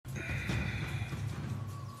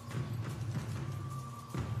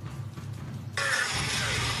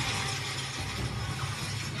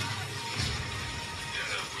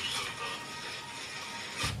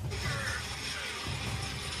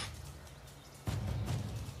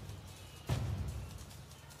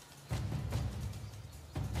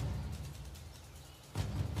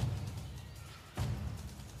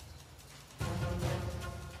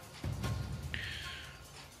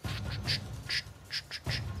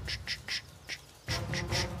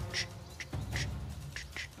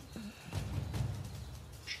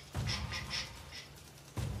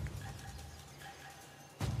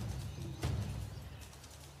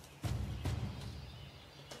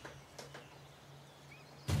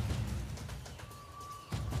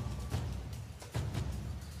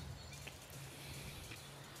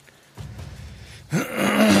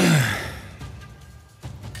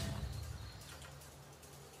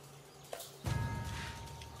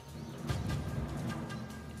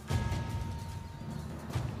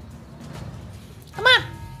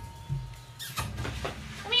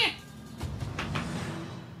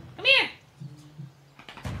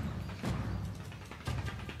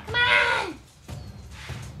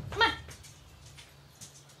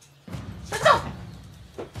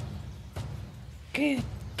Good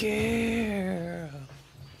girl.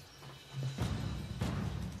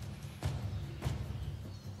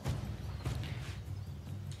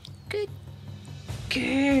 Good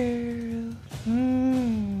girl.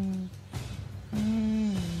 Mm.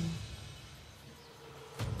 Mm.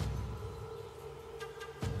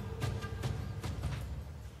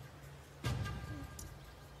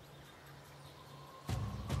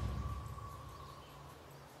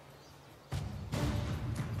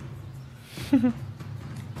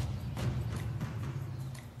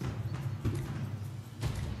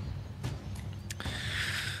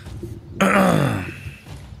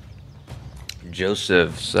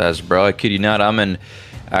 Joseph says, bro, I kid you not, I'm an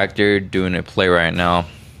actor doing a play right now.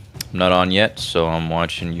 I'm not on yet, so I'm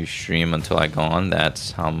watching you stream until I go on.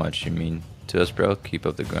 That's how much you mean to us, bro. Keep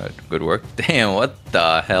up the good work. Damn, what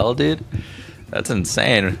the hell, dude? That's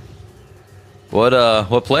insane. What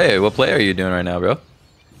play are you doing right now, bro?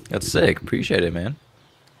 That's sick. Appreciate it, man.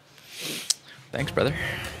 Thanks, brother.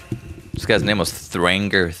 This guy's name was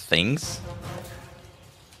Thranger Things.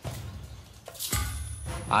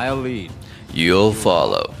 I'll lead. You'll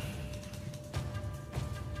follow.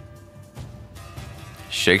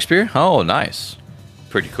 Shakespeare? Oh, nice.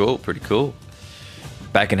 Pretty cool, pretty cool.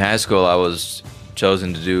 Back in high school, I was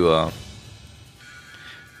chosen to do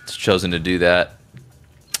that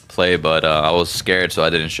play, but I was scared, so I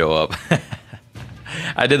didn't show up.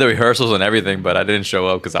 I did the rehearsals and everything, but I didn't show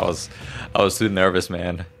up because I was too nervous,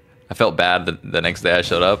 man. I felt bad the next day I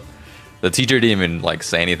showed up. The teacher didn't even like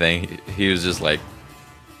say anything. He was just like,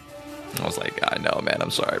 I was like, I know, man.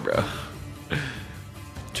 I'm sorry, bro.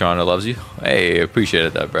 Toronto loves you. Hey,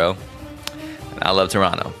 appreciated that, bro. And I love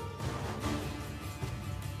Toronto.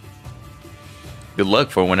 Good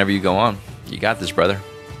luck for whenever you go on. You got this, brother.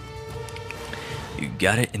 You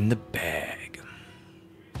got it in the bag.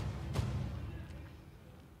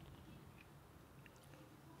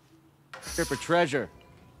 Here for treasure,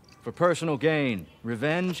 for personal gain.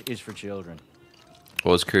 Revenge is for children.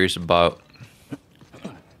 Was curious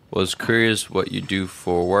what you do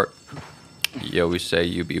for work. You always say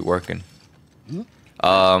you be working.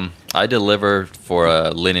 I deliver for a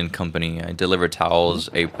linen company. I deliver towels,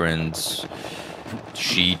 aprons,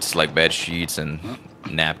 sheets, like bed sheets and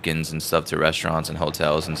napkins and stuff to restaurants and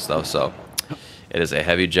hotels and stuff. So it is a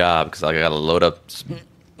heavy job because I gotta load up this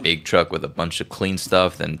big truck with a bunch of clean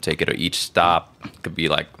stuff, then take it to each stop. It could be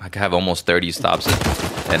like, I could have almost 30 stops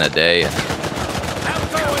in a day.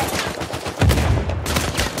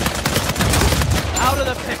 Out of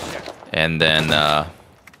the picture. And then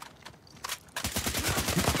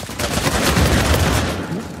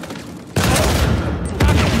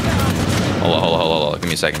hold on. Give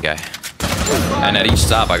me a second, guy. And at each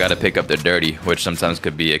stop, I gotta pick up the dirty, which sometimes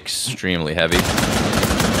could be extremely heavy.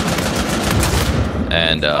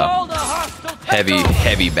 And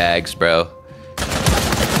heavy bags, bro.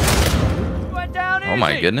 Oh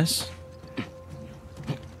my goodness.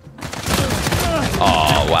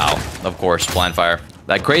 Oh wow. Of course, blind fire.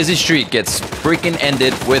 That crazy streak gets freaking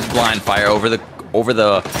ended with blind fire over the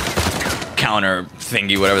counter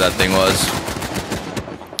thingy, whatever that thing was.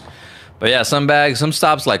 But yeah, some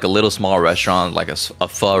stops, like a little small restaurant, like a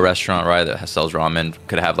pho restaurant, right, that sells ramen,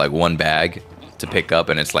 could have like one bag to pick up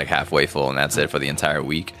and it's like halfway full and that's it for the entire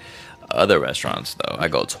week. Other restaurants though, I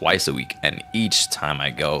go twice a week and each time I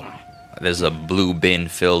go, there's a blue bin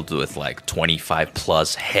filled with like 25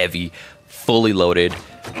 plus heavy, fully loaded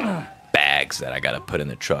bags that I gotta put in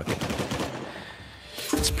the truck.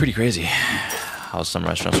 It's pretty crazy how some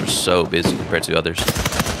restaurants are so busy compared to others.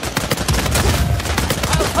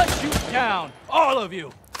 I'll hunt you down, all of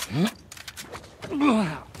you.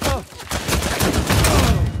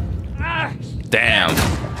 Damn.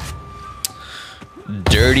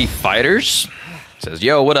 Dirty Fighters says,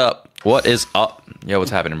 yo, what up? What is up? Yo, what's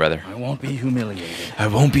happening, brother? I won't be humiliated. I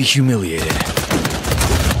won't be humiliated.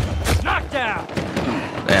 Knockdown.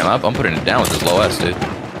 Damn, I'm putting it down with this low S, dude.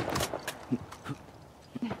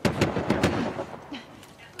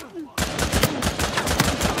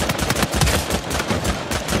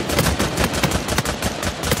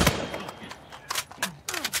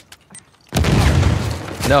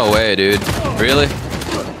 No way, dude. Really?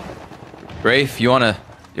 Rafe, you wanna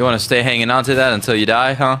stay hanging on to that until you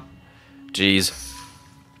die, huh? Jeez.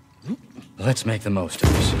 Let's make the most of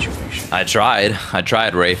this situation. I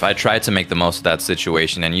tried, Rafe. I tried to make the most of that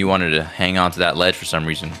situation, and you wanted to hang on to that ledge for some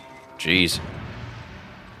reason. Jeez.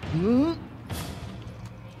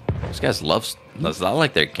 These guys love... Is that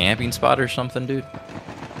like their camping spot or something, dude?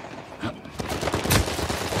 Come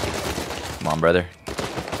on, brother.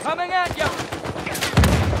 Coming at you.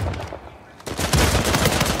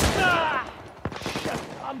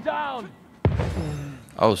 I'm down.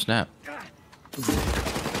 Oh, snap.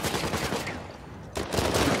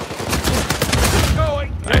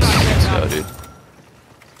 Nice. Let's go, dude.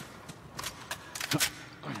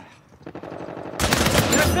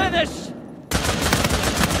 Finish.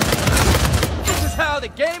 This is how the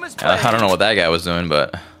game is played. I don't know what that guy was doing,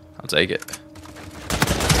 but I'll take it.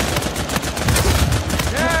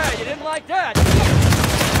 Yeah, you didn't like that.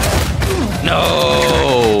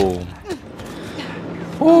 No!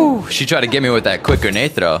 Woo! She tried to get me with that quick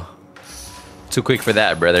grenade throw. Too quick for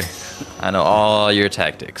that, brother. I know all your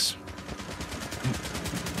tactics.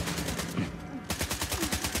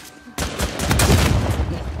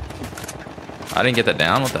 I didn't get that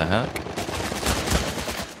down. What the heck?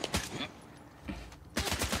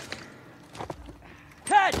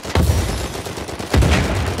 Ted!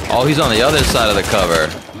 Oh, he's on the other side of the cover.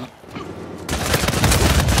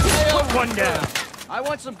 Put one down. I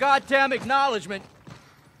want some goddamn acknowledgement.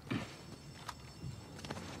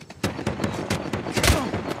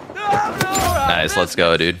 Nice, let's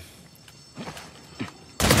go, dude.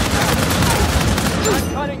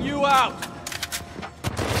 I'm cutting you out.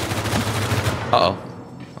 Uh-oh.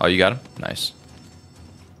 Oh, you got him? Nice.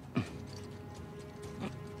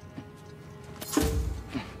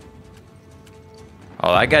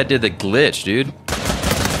 Oh, that guy did the glitch, dude.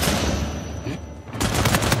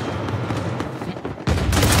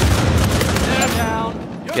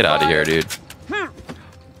 Get out of here, dude.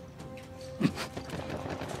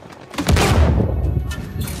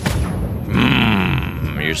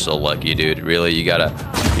 You're so lucky, dude. Really, you gotta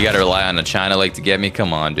rely on the China Lake to get me?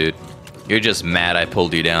 Come on, dude. You're just mad I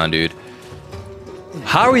pulled you down, dude.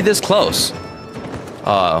 How are we this close?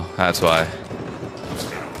 Oh, that's why.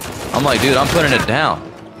 I'm like, dude, I'm putting it down.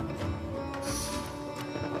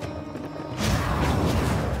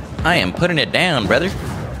 I am putting it down, brother.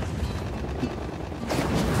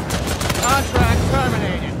 Contract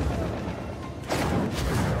terminated.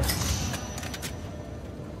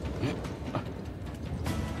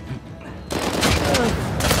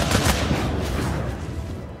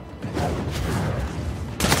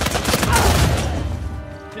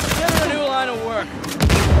 Consider a new line of work.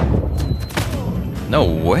 No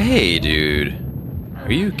way, dude.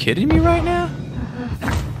 Are you kidding me right now?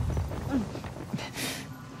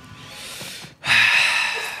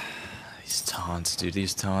 These taunts, dude.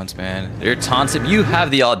 These taunts, man. They're taunts. If you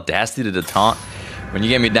have the audacity to taunt when you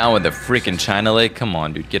get me down with the freaking China Lake, come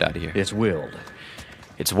on, dude. Get out of here. It's willed.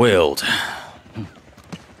 It's willed.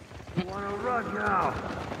 Wanna run now?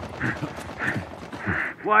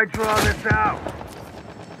 Why draw this out?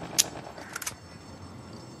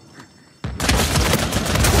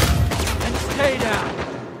 And stay down.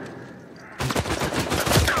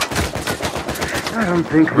 I don't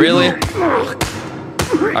think we Really? will.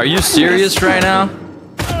 Are you serious right now?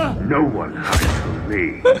 No one hides from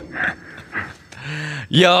me.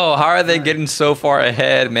 Yo, how are they getting so far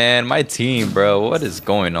ahead, man? My team, bro. What is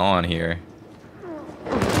going on here?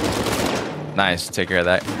 Nice. Take care of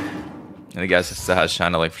that. And the guy still has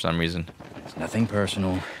China Lake for some reason. It's nothing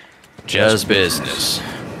personal. Just business.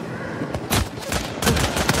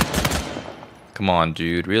 Come on,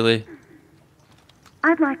 dude. Really?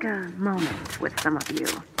 I'd like a moment with some of you.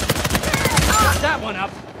 Got that one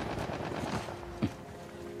up.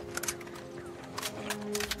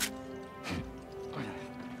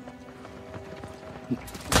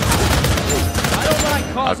 I don't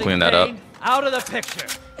like causing clean that up. pain. Out of the picture.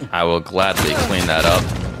 I will gladly clean that up.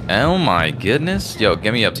 Oh my goodness. Yo,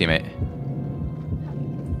 get me up, teammate.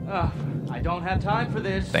 I don't have time for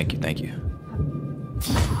this. Thank you, thank you.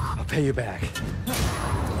 I'll pay you back.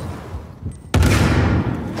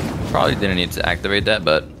 Probably didn't need to activate that,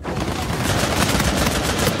 but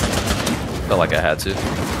felt like I had to. Too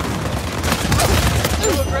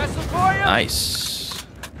aggressive for you? Nice.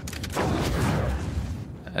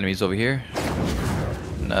 Enemies over here?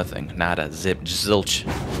 Nothing. Nada. Zip. Zilch.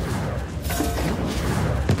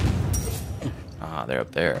 Ah, they're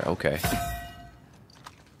up there. Okay.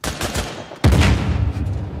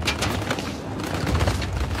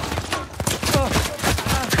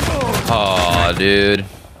 Oh, dude.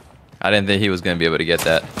 I didn't think he was going to be able to get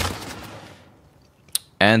that.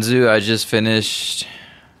 Anzu, I just finished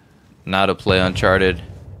Now to Play Uncharted.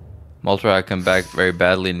 Multiplayer, I come back very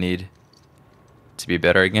badly, need to be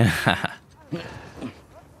better again.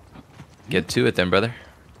 Get to it then, brother.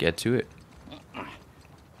 Get to it.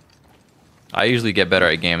 I usually get better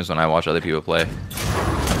at games when I watch other people play.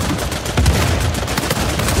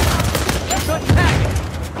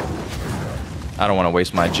 I don't want to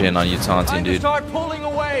waste my gin on you taunting, Time to dude. start pulling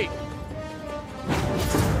away.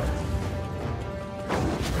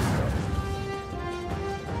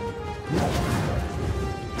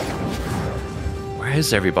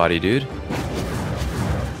 is everybody, dude?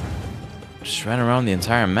 Just ran around the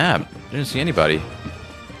entire map. Didn't see anybody.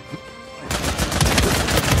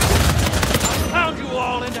 Pound you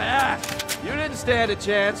all into ash! You didn't stand a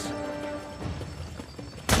chance.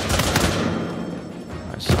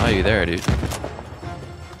 I saw you there, dude.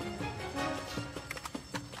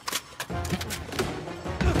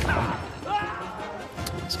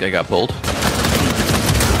 This guy got pulled.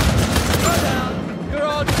 You're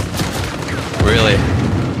all Really?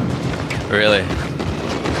 Really?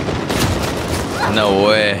 No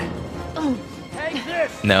way. take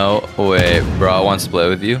this! No way, bro. I want to play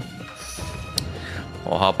with you.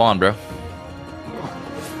 Well, hop on, bro.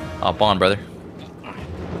 Hop on, brother.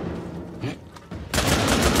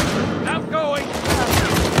 I'm going!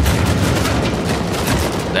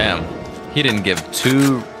 Damn. He didn't give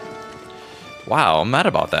two. Wow, I'm mad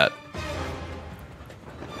about that.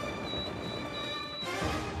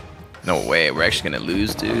 No way, we're actually gonna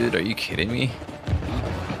lose, dude. Are you kidding me?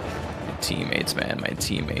 My teammates, man. My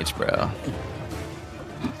teammates, bro.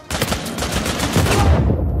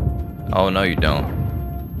 Oh, no, you don't.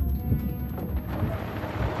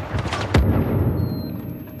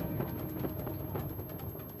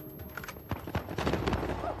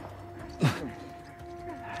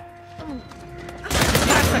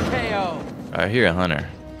 That's a KO! I hear a hunter.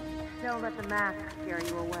 Don't let the mask scare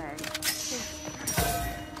you away.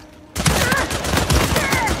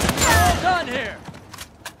 All done here!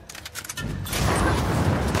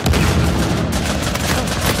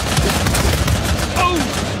 Oh!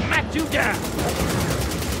 Smacked you down!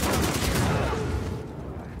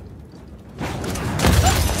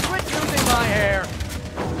 Quit using my hair!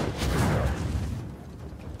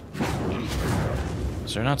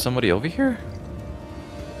 Is there not somebody over here?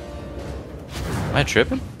 Am I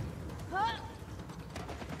tripping?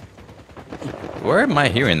 Where am I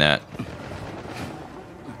hearing that?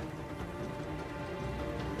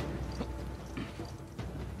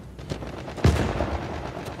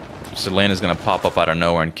 Selena's gonna pop up out of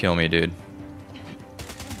nowhere and kill me, dude.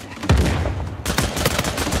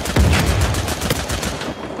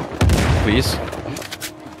 Please.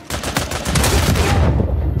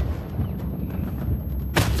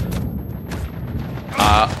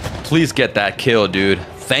 Please get that kill, dude.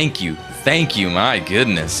 Thank you. Thank you. My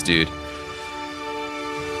goodness, dude.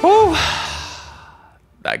 Whew.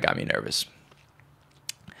 That got me nervous.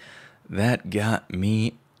 That got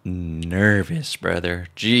me nervous, brother.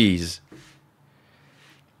 Jeez.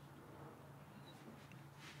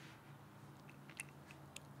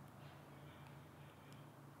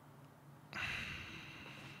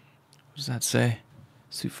 What does that say?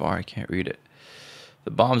 It's too far. I can't read it. The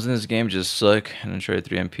bombs in this game just suck, and Uncharted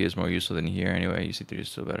 3 MP is more useful than here anyway. UC3 is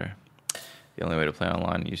still better. The only way to play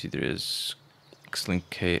online UC3 is Xlink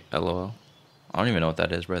K LOL. I don't even know what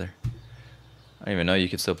that is, brother. I don't even know you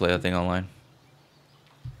could still play that thing online.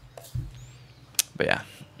 But yeah,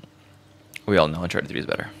 we all know Uncharted 3 is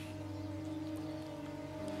better.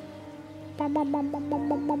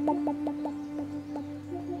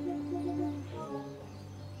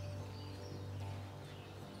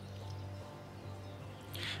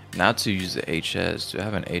 Not to use the HS. Do I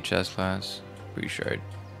have an HS class? Pretty sure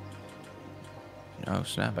no,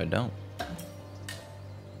 snap, I don't.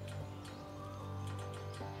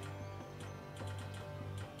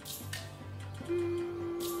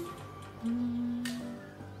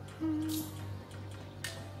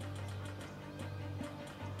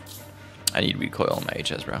 I need recoil on my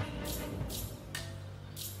HS, bro.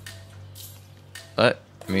 Let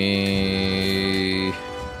me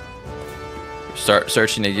start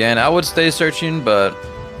searching again. I would stay searching, but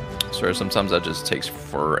swear sometimes that just takes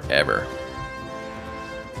forever.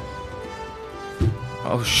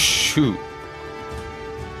 Oh shoot.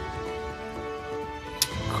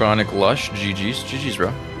 Chronic Lush, GG's,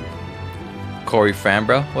 bro. Corey Fran,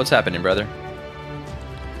 bro. What's happening, brother?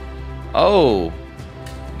 Oh,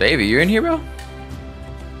 Davey, you're in here, bro?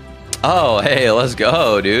 Oh, hey, let's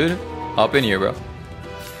go, dude. Hop in here, bro.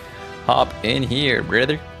 Hop in here,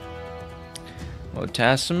 brother.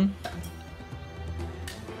 Motassim.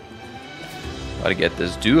 Gotta get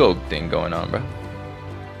this duo thing going on, bro.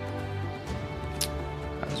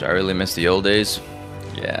 I really miss the old days.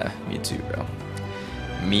 Yeah, me too, bro.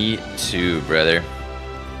 Me too, brother.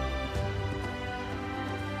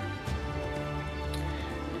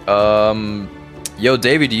 Yo,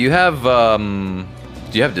 Davey, do you have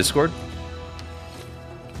Discord?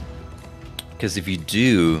 Because if you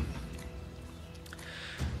do,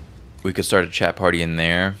 we could start a chat party in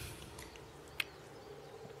there,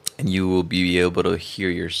 and you will be able to hear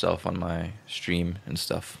yourself on my stream and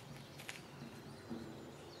stuff.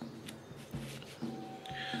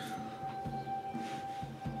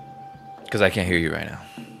 Because I can't hear you right now.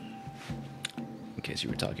 In case you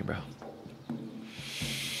were talking, bro.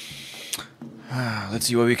 Let's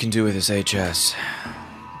see what we can do with this HS.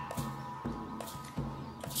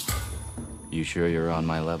 You sure you're on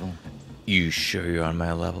my level? You sure you're on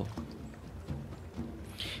my level?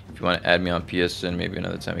 If you want to add me on PSN, maybe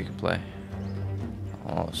another time we can play.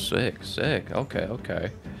 Oh, sick, sick. Okay,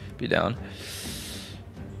 okay. Be down.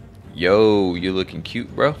 Yo, you looking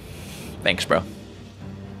cute, bro. Thanks, bro.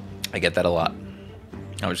 I get that a lot.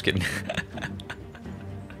 I'm just kidding.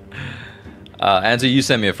 Answer, you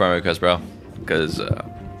send me a friend request, bro. Because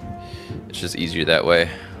it's just easier that way.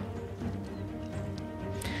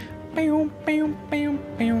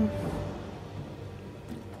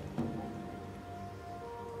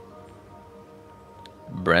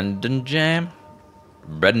 Brendan Jam?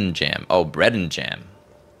 Bread and jam. Oh, bread and jam.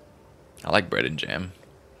 I like bread and jam.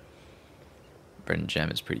 Bread and jam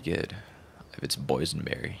is pretty good. If it's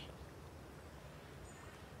boysenberry.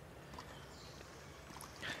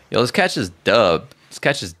 Yo, let's catch this dub. Let's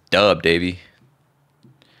catch this dub, Davey.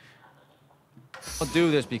 I'll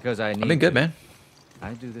do this because I need I've been good, to. man.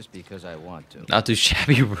 I do this because I want to. Not too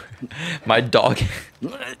shabby. My dog...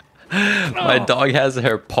 My dog has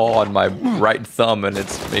her paw on my right thumb and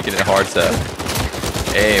it's making it hard to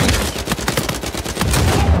aim.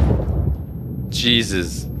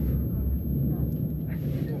 Jesus.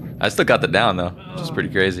 I still got the down though, which is pretty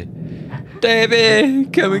crazy.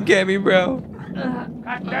 David, come and get me, bro.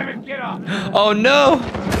 God damn it, get off! Oh no!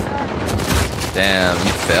 Damn,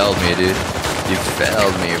 you failed me, dude. You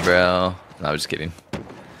failed me, bro. No, I'm just kidding.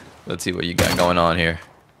 Let's see what you got going on here.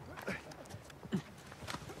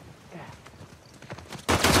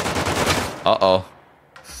 Uh-oh.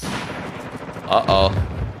 Uh-oh.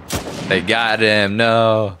 They got him.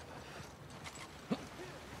 No.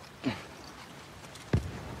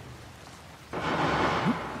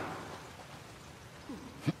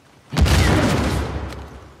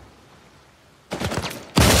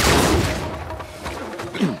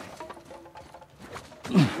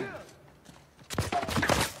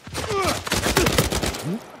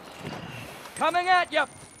 Coming at you.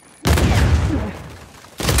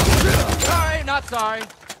 Sorry, not sorry.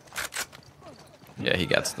 Yeah, he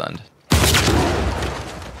got stunned.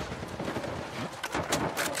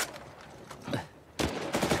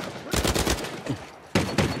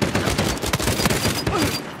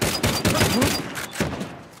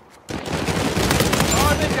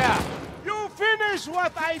 You finish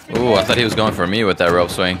what I did. Ooh, I thought he was going for me with that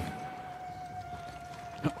rope swing.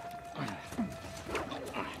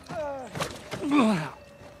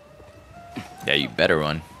 Yeah, you better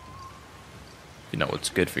run. You know what's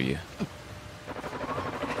good for you.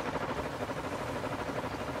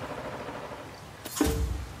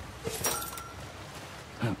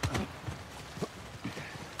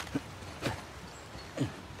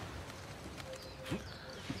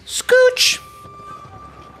 Scooch!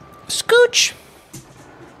 Scooch!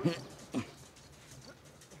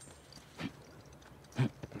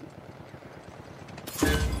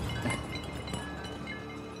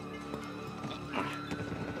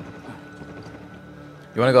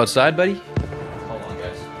 You wanna go outside, buddy? Hold on,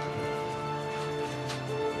 guys.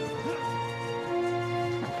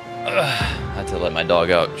 I had to let my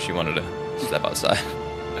dog out. She wanted to step outside.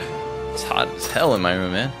 It's hot as hell in my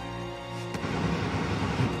room, man.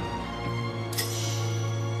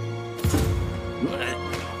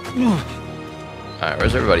 Alright,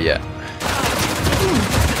 where's everybody at?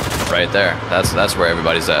 Right there. That's where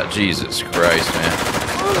everybody's at. Jesus Christ, man.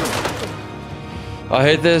 I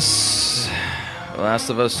hate this. Last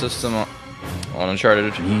of Us system on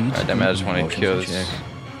Uncharted. Alright, damn it, I just want to kill this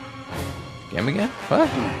game again? What?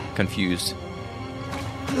 Confused.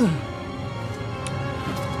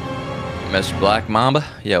 Mr. Black Mamba?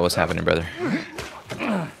 Yeah, what's happening, brother?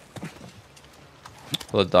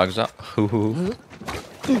 Let the dogs out?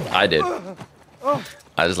 I did.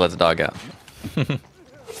 I just let the dog out.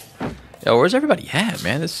 Yo, where's everybody at,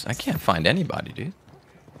 man? I can't find anybody, dude.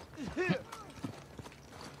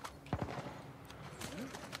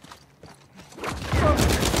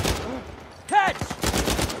 Catch!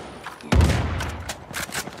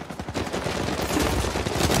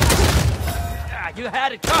 Ah, you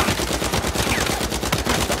had it coming.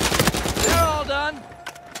 They're all done.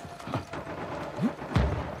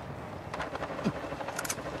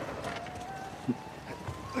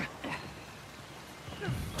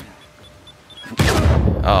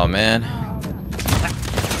 Oh, man.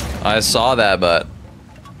 I saw that, but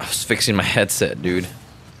I was fixing my headset, dude.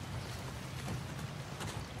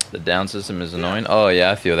 The down system is annoying. Oh,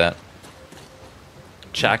 yeah, I feel that.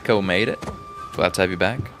 Chaco made it. Glad to have you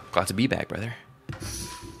back. Glad to be back, brother.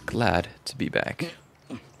 glad to be back.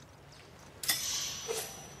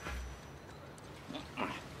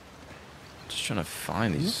 Just trying to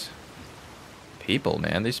find these people,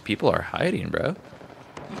 man. These people are hiding, bro.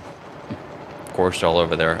 Of course they're all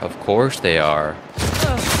over there. Of course they are.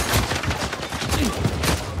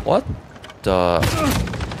 What the...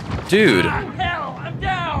 Dude. Hell, I'm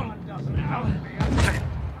down!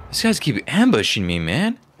 These guys keep ambushing me,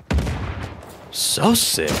 man. So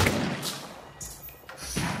sick.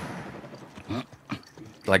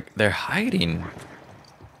 Like, they're hiding.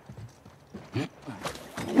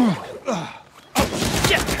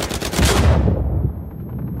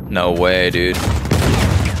 No way, dude.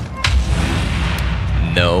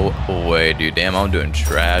 No way, dude. Damn, I'm doing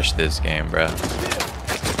trash this game, bro.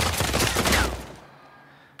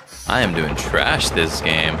 I am doing trash this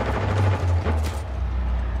game.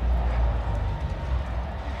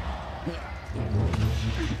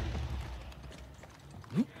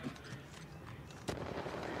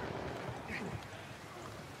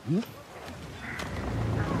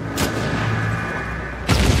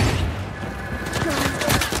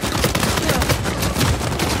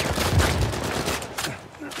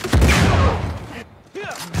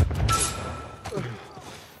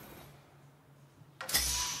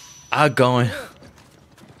 Outgoing.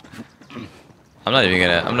 I'm not even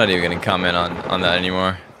gonna comment on that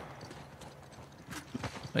anymore. I'm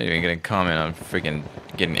not even gonna comment on freaking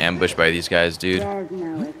getting ambushed by these guys, dude. There's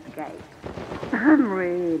no escape. I'm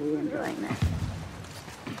really enjoying this.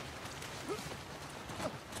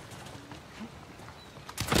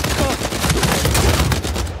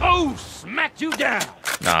 Oh, smacked you down!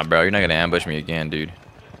 Nah, bro, you're not gonna ambush me again, dude.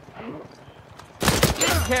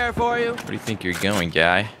 Didn't care for you. Where do you think you're going,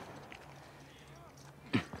 guy?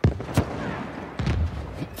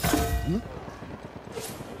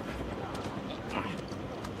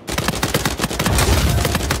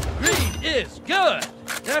 Greed is good.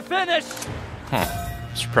 They're finished. Huh.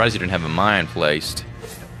 Surprised you didn't have a mine placed.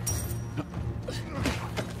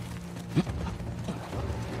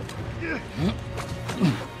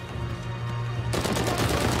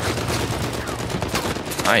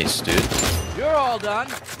 Nice, dude. You're all done.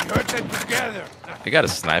 Put it together. I got a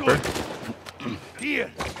sniper. Here.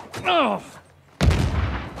 Oh.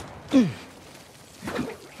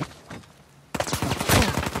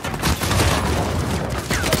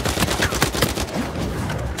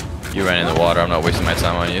 You ran in the water. I'm not wasting my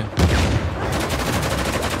time on you.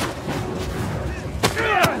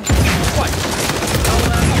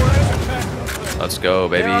 Let's go,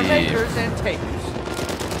 baby. There are makers and takers.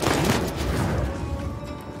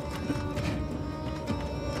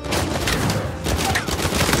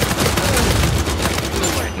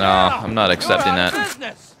 No, I'm not accepting that.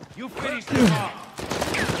 Business. You finished them off.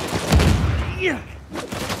 You're all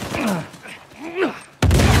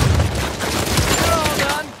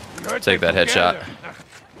done. Take that headshot.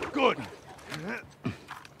 Good.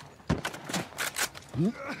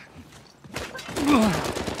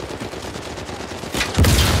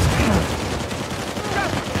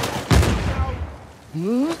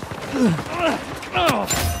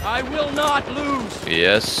 I will not lose.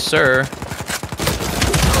 Yes, sir.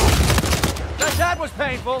 That was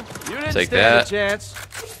painful. You didn't Take stand that. a chance.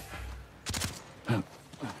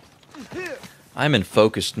 I'm in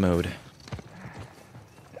focused mode.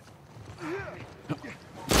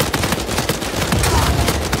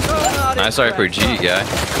 Nice RPG, guy.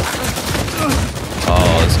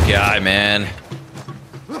 Oh, this guy, man.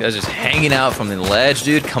 This guy's just hanging out from the ledge,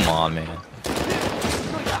 dude. Come on, man.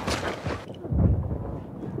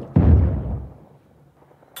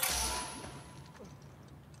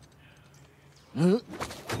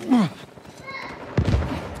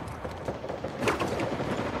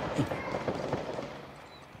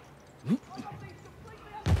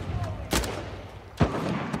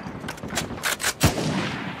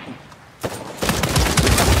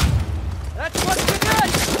 That's what you get.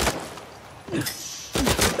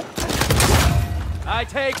 I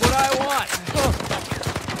take what I want.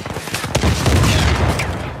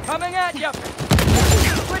 Coming at you.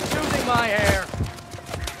 Quit choosing my hair.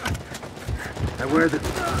 I wear the...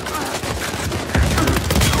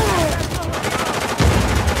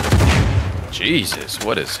 Jesus,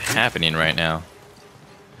 what is happening right now?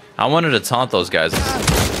 I wanted to taunt those guys.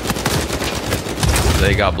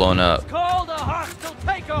 They got blown up. It's called a hostile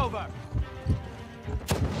takeover.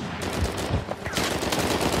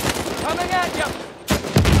 Coming at you.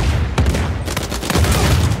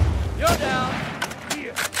 You're down.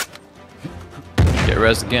 Get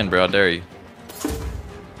rezzed again, bro. I dare you.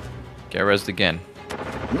 Get rezzed again.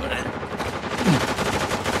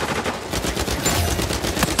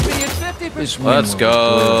 Being This Let's win go.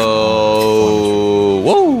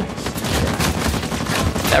 Whoa.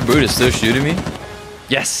 That brute is still shooting me.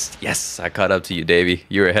 Yes, yes, I caught up to you, Davey.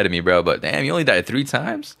 You were ahead of me, bro. But damn, you only died 3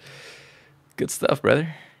 times. Good stuff,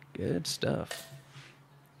 brother. Good stuff.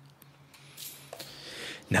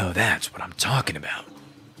 No, that's what I'm talking about.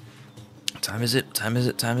 What time is it? What time is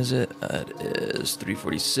it? Time is it? It is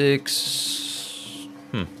 3:46.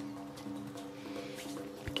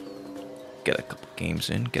 Get a couple games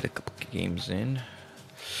in. Get a couple games in.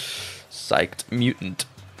 Psyched mutant.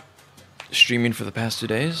 Streaming for the past 2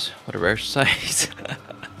 days. What a rare sight.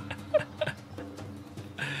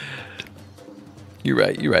 You're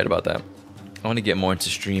right. You're right about that. I want to get more into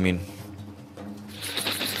streaming.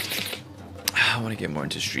 I want to get more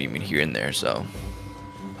into streaming here and there, so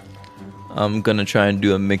I'm gonna try and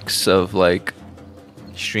do a mix of like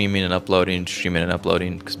streaming and uploading,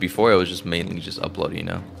 because before I was just mainly just uploading, you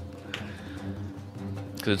know.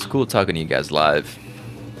 Because it's cool talking to you guys live.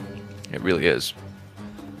 It really is.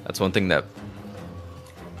 That's one thing that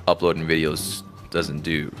uploading videos doesn't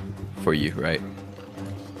do for you, right?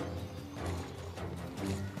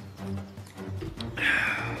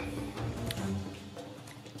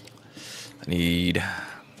 I need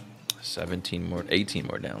 18 more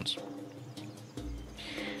downs.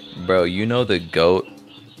 Bro, you know the GOAT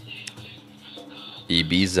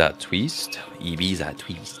Ibiza Twist? Ibiza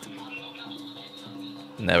Twist.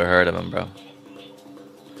 Never heard of him, bro.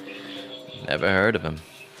 Never heard of him.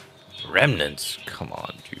 Remnants? Come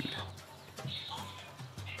on, dude.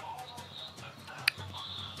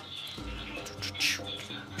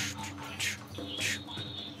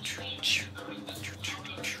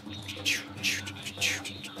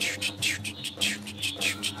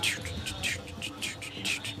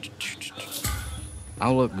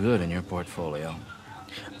 I'll look good in your portfolio.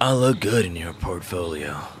 I'll look good in your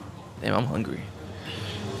portfolio. Damn, I'm hungry.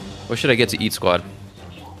 What should I get to eat, squad?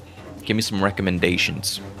 Give me some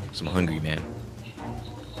recommendations. 'Cause I'm hungry, man.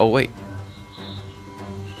 Oh, wait.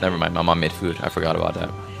 Never mind, my mom made food. I forgot about that.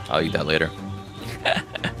 I'll eat that later.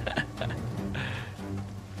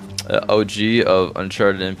 OG of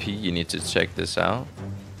Uncharted MP, you need to check this out.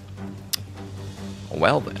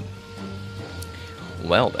 Well then.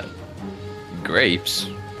 Well then. Grapes?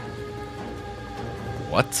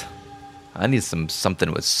 What? I need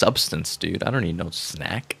something with substance, dude. I don't need no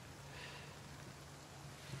snack.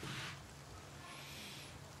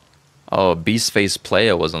 Oh, Beastface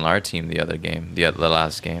Playa was on our team the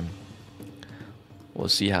last game. We'll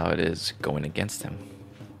see how it is going against him.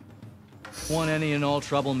 Want any and all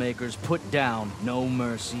troublemakers put down, no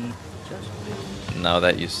mercy. Just Now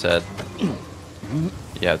that you said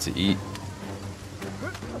you have to eat.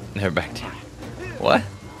 Never back to what?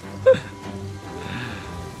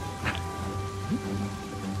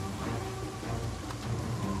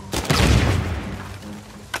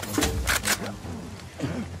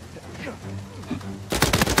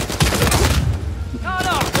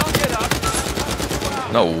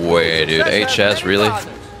 No way, dude. HS, really? I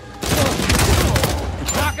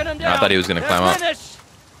thought he was gonna climb up.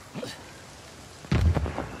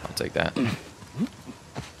 I'll take that.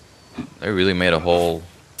 They really made a whole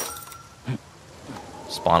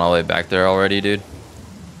spawn all the way back there already, dude.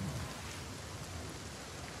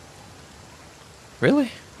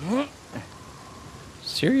 Really?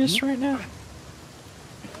 Serious right now?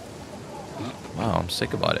 Wow, I'm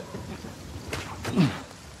sick about it.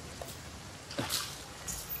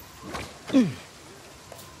 I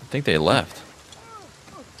think they left.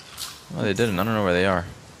 Oh, they didn't. I don't know where they are.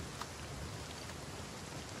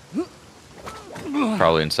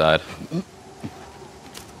 Probably inside.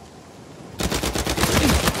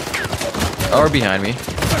 Or behind me.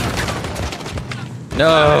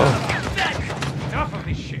 No! Enough of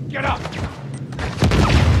this shit. Get up!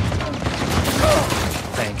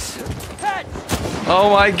 thanks.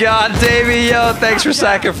 Oh my god, Davey, yo, thanks for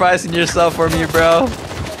sacrificing yourself for me, bro.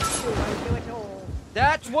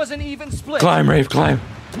 That was an even split. Climb, Rafe, climb.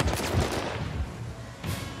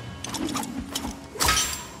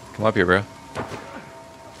 Come up here, bro.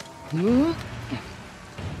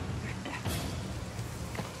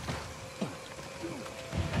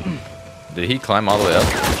 Did he climb all the way up?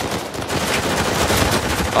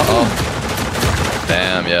 Uh-oh.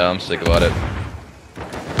 Damn, yeah, I'm sick about it.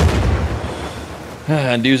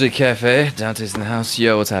 Dude's at Cafe. Dante's in the house.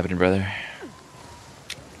 Yo, what's happening, brother?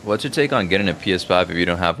 What's your take on getting a PS5 if you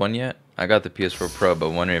don't have one yet? I got the PS4 Pro,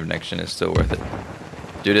 but wondering if next gen is still worth it.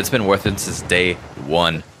 Dude, it's been worth it since day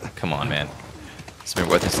one. Come on, man. It's been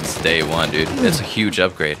worth it since day one, dude. It's a huge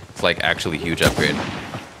upgrade. It's like actually a huge upgrade.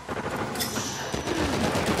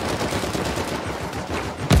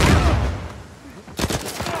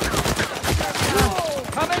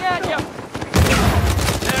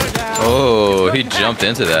 jumped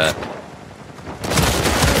into that.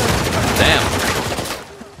 Damn.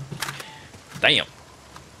 Damn.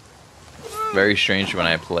 Very strange when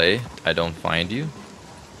I play. I don't find you.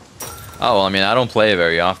 Oh, well, I mean, I don't play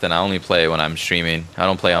very often. I only play when I'm streaming. I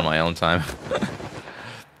don't play on my own time.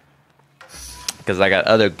 Because I got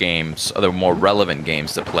other games, other more relevant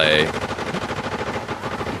games to play.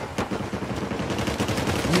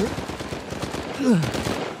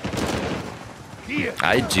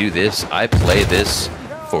 I do this, I play this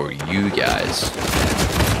for you guys.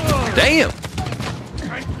 Damn!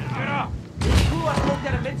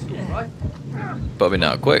 Probably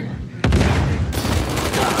not quick.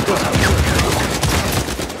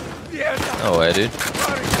 No way, dude.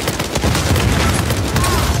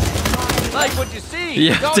 Like what you see,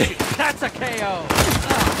 Yeah, don't you? That's a KO.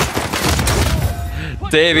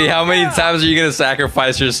 Davey, how many times are you gonna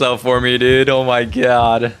sacrifice yourself for me, dude? Oh my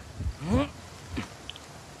god.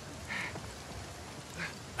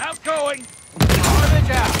 Outgoing. Garbage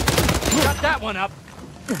out. Got that one up.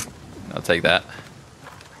 I'll take that.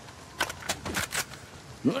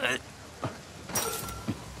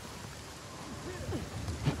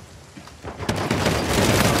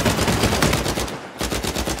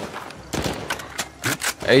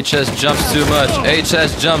 HS jumps too much.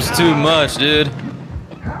 HS jumps too much, dude.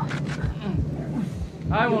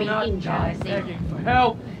 I will not die begging for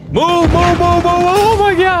help. Move, move, move, move. Oh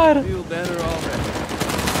my god. Feel better already.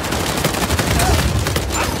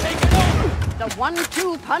 The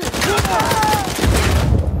 1-2 punch.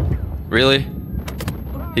 Really?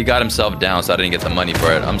 He got himself down, so I didn't get the money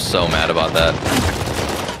for it. I'm so mad about that.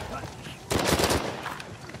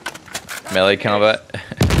 Melee combat.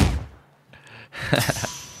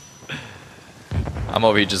 I'm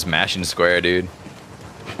over here just mashing square, dude.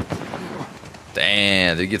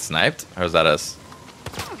 Damn, did he get sniped? Or was that us?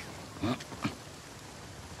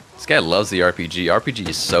 This guy loves the RPG. RPG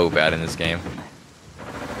is so bad in this game.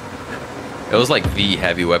 It was like the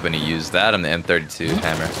heavy weapon he used. That and the M32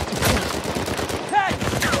 hammer.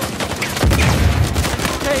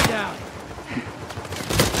 Stay down.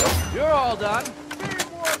 You're all done.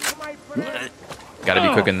 Gotta be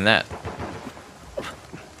quicker than that.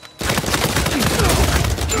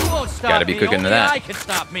 You won't stop Gotta be me. quicker than Only that. I can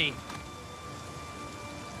stop me.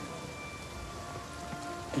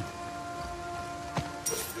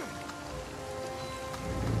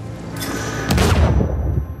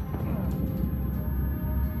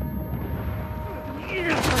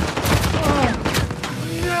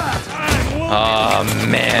 Oh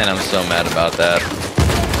man, I'm so mad about that.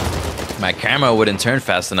 My camera wouldn't turn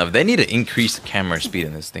fast enough. They need to increase the camera speed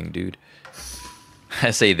in this thing, dude.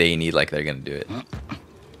 I say they need like they're gonna do it.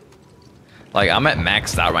 Like, I'm at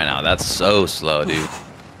maxed out right now. That's so slow, dude. More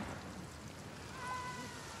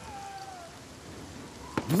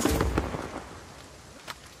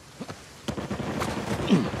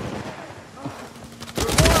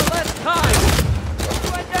or less time.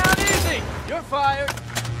 You went down easy. You're fired.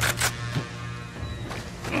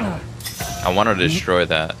 I want to destroy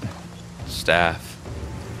that staff.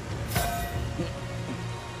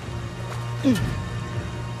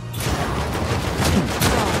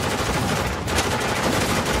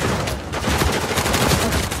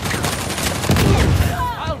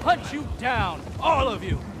 I'll hunt you down, all of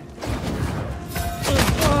you.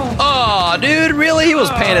 Oh, dude, really? He was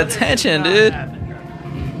paying attention, dude.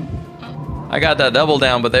 I got that double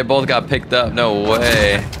down, but they both got picked up. No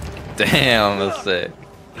way. Damn, that's sick.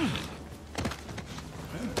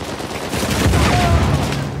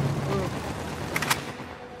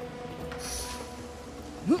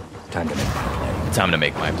 Time to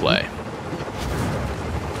make my play.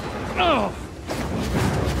 Oh.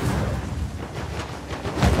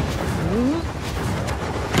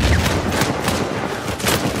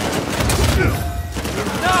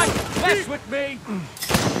 Not mess with me.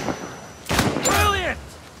 Brilliant.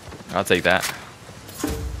 I'll take that.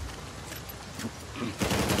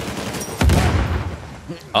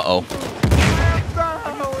 Uh-oh.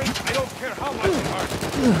 I don't care how much it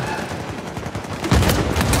hurts.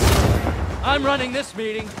 I'm running this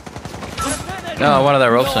meeting. No, one of that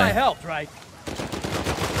rope I swing. helped, right?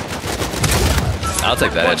 I'll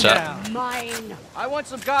take that One headshot. down. Mine. I want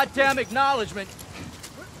some goddamn acknowledgement.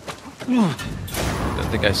 Don't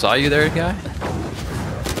think I saw you there, guy.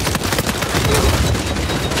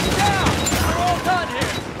 Down. We're all done here.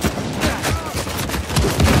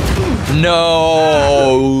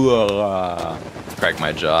 No! Crack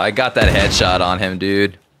my jaw. I got that headshot on him,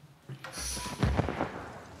 dude.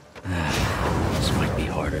 This might be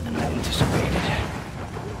harder than I anticipated.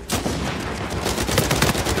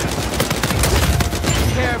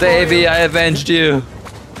 Careful, Davey, I avenged you.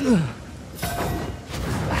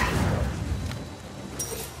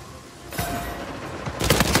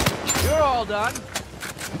 all done.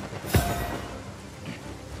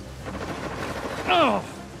 Oh.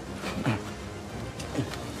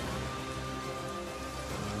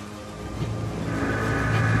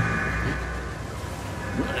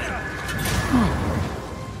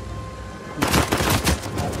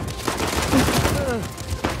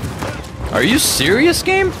 Are you serious,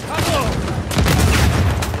 game?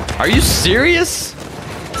 Are you serious?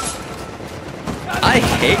 I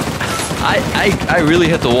hate... I really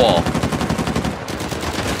hit the wall.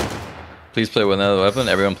 Please play with another weapon.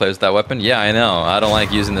 Everyone plays with that weapon. Yeah, I know. I don't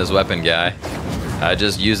like using this weapon, guy. I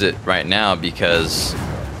just use it right now because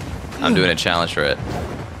I'm doing a challenge for it.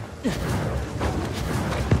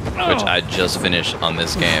 Which I just finished on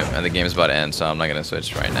this game, and the game's about to end, so I'm not gonna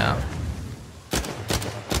switch right now.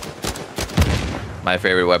 My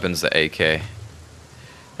favorite weapon's the AK.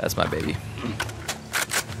 That's my baby.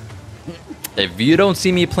 If you don't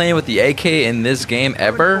see me playing with the AK in this game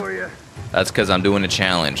ever, that's because I'm doing a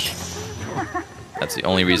challenge. That's the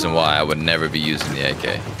only reason why I would never be using the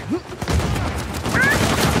AK.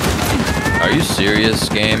 Are you serious,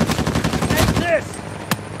 game? This.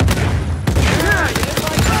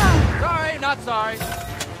 Sorry, not sorry.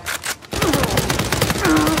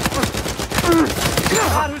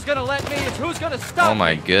 Not who's gonna let me, it's who's gonna stop Oh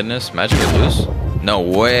my me. goodness, Magic get loose? No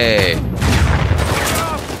way.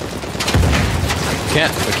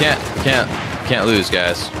 Can't lose,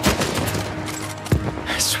 guys.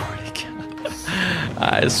 I swear to God.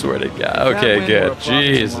 I swear to God. Okay, good.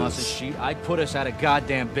 Jesus. Sheet, I'd put us out of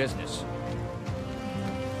goddamn business.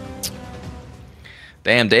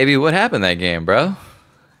 Damn, Davey, what happened that game, bro?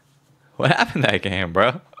 What happened that game,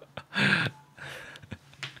 bro?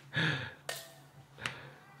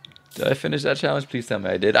 Did I finish that challenge? Please tell me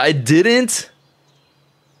I did. I didn't?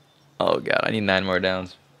 Oh, God. I need 9 more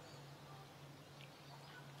downs.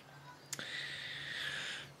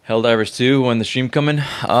 Helldivers 2, when the stream coming?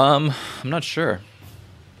 I'm not sure.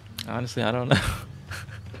 Honestly, I don't know.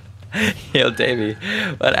 Yo, Davey,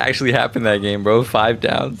 what actually happened that game, bro? 5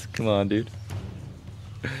 downs? Come on, dude.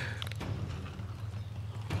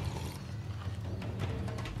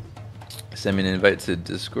 Send me an invite to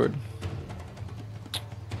Discord.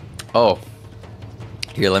 Oh,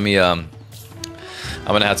 here, let me, I'm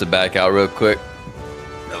gonna have to back out real quick.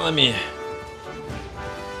 Let me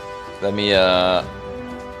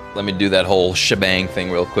do that whole shebang thing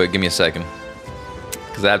real quick. Give me a second,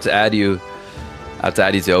 because I have to add you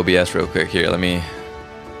to OBS real quick. Here, let me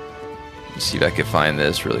see if I can find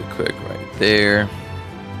this really quick right there.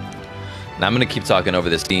 Now I'm gonna keep talking over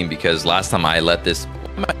this theme because last time I let this,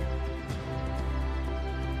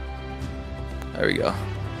 there we go.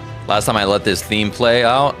 Last time I let this theme play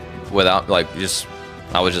out without, like,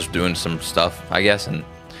 I was just doing some stuff, I guess, and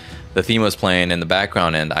the theme was playing in the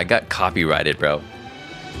background, and I got copyrighted, bro.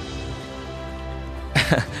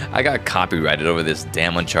 I got copyrighted over this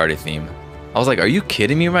damn Uncharted theme. I was like, are you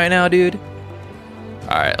kidding me right now, dude?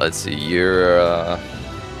 Alright, let's see. You're,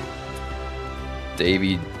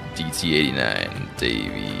 Davey DT89.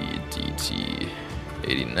 Davey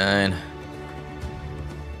DT89.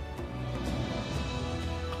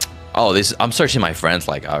 Oh, this, I'm searching my friends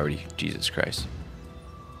like already. Jesus Christ.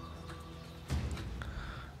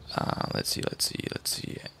 Let's see.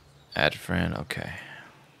 Add friend, okay.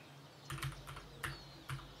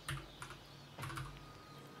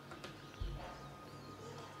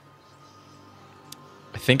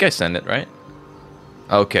 I think I sent it, right?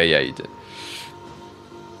 Okay, yeah, you did.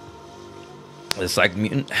 It's like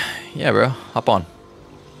mutant. Yeah, bro, hop on.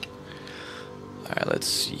 Alright, let's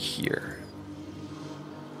see here.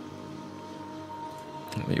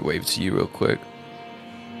 Let me wave to you real quick.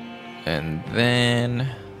 And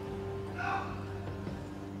then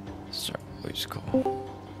start voice call.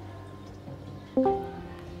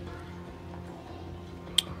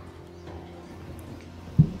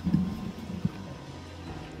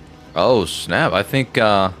 Oh snap! I think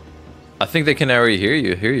they can already hear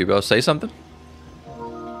you, bro. Say something.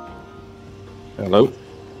 Hello?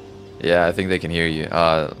 Yeah, I think they can hear you.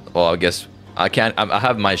 Well, I guess I can't. I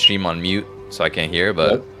have my stream on mute, so I can't hear.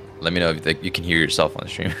 But Hello? let me know if you can hear yourself on the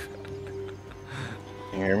stream.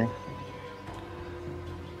 Can you hear me?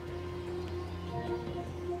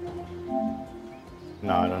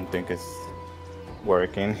 No, I don't think it's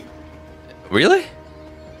working. Really?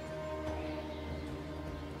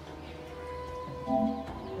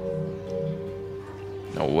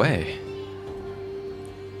 No way.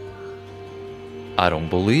 I don't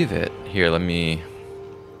believe it. Here, let me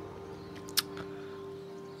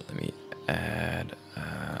add.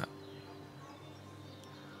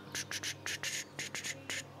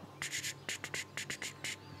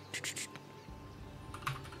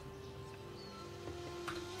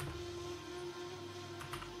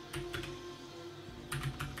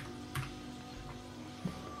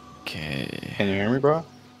 Can you hear me, bro?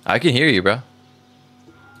 I can hear you, bro.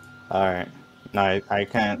 Alright. No, I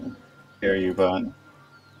can't hear you, but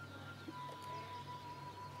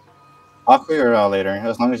I'll figure it out later.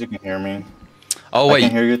 As long as you can hear me. Oh I can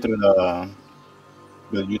wait, hear you through the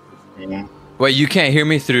YouTube stream. wait, you can't hear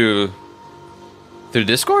me through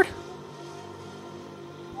Discord?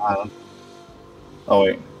 Oh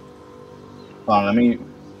wait. Hold on,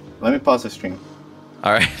 let me pause the stream.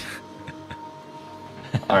 All right.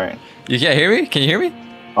 Alright. You can't hear me? Can you hear me?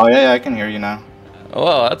 Oh yeah, I can hear you now. Oh,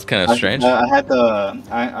 well, that's kind of strange.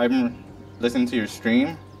 I'm listening to your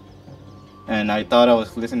stream, and I thought I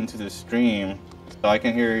was listening to the stream, so I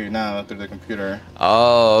can hear you now through the computer.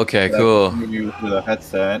 Oh, okay, But I cool. can hear you through the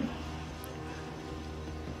headset.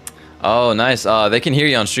 Oh, nice. They can hear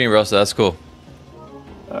you on stream, bro, so that's cool.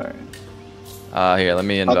 Alright. Here, let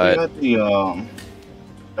me How do invite. you add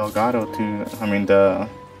the Elgato the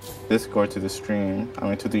Discord to the stream?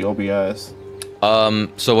 To the OBS.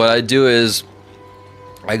 So what I do is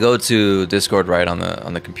I go to Discord right on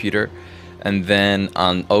the computer, and then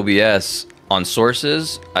on OBS on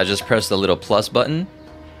sources, I just press the little plus button,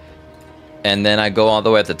 and then I go all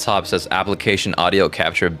the way at the top. It says application audio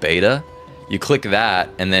capture beta. You click that,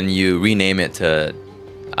 and then you rename it to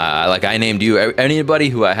like I named you. Anybody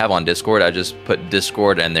who I have on Discord, I just put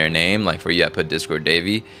Discord and their name. Like for you, I put Discord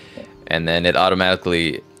Davey, and then it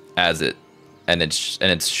automatically adds it, and it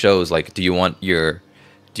shows like, do you want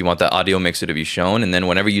the audio mixer to be shown? And then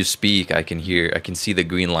whenever you speak, I can see the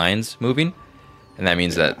green lines moving, and that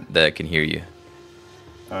means that it can hear you.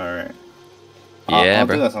 Alright. Yeah, I'll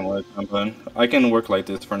bro. do that some other time, but I can work like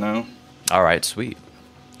this for now. All right, sweet.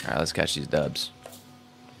 All right, let's catch these dubs.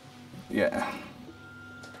 Yeah.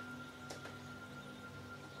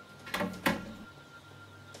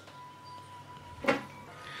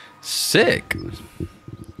 Sick.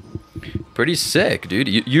 Pretty sick, dude.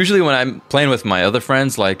 Usually when I'm playing with my other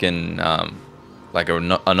friends, like in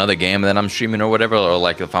another game that I'm streaming or whatever, or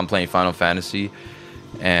like if I'm playing Final Fantasy,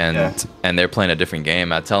 and they're playing a different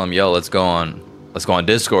game, I tell them, yo, let's go on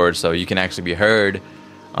Discord so you can actually be heard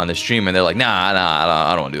on the stream, and they're like, nah,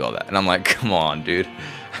 I don't want to do all that, and I'm like, come on, dude.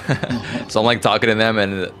 So I'm like talking to them,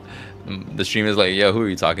 and the stream is like, yo, who are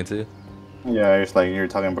you talking to? Yeah, it's like you're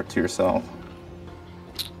talking about to yourself.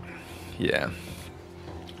 Yeah.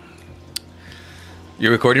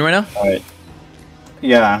 You're recording right now? Alright.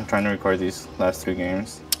 Yeah, I'm trying to record these last 2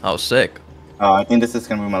 games. Oh, sick. I think this is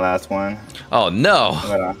gonna be my last one. Oh no. I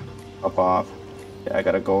gotta hop off. Yeah, I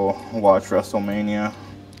gotta go watch WrestleMania.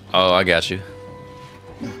 Oh, I got you.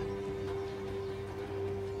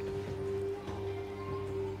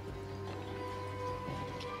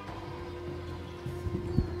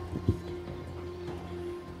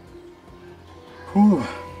 Whew.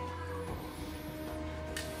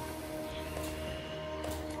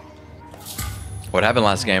 What happened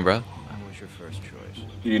last game, bro? I was your first choice.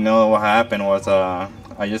 You know what happened was I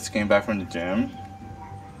just came back from the gym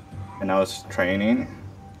and I was training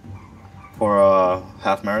for a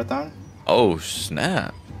half marathon. Oh,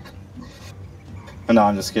 snap. No,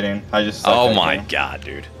 I'm just kidding. I just Oh my god,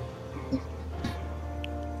 dude.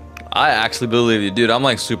 I actually believe you, dude. I'm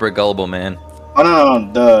like super gullible, man. Oh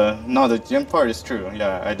no, the gym part is true.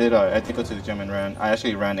 Yeah, I did go to the gym and ran. I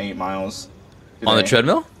actually ran 8 miles On the today.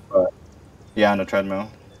 treadmill? Yeah, on the treadmill.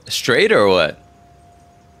 Straight or what?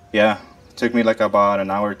 Yeah, it took me like about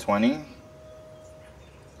an hour 20.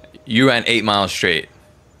 You ran 8 miles straight.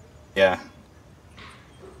 Yeah.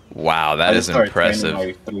 Wow, that I is just started training, impressive.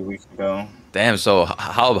 like 3 weeks ago. Damn, so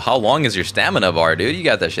how long is your stamina bar, dude? You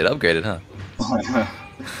got that shit upgraded, huh?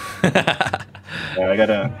 Yeah, I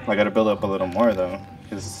gotta build up a little more though,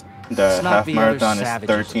 because the It's not half the other marathon is savages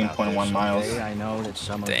out there 13.1 miles. someday. I know that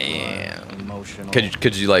some of you Damn. are emotional.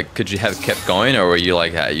 Could you have kept going, or were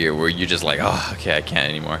you just like, oh, okay, I can't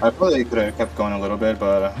anymore? I probably could have kept going a little bit,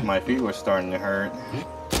 but my feet were starting to hurt.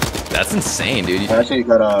 That's insane, dude. I actually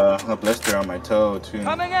got a blister on my toe too.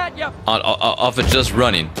 Coming at you. Off of just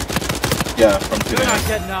running. Yeah, from You're not today.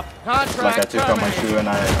 getting up. Contract Like I took out my terminated. shoe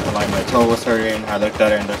and my toe was hurting. I looked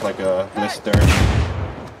at it and there's like a blister.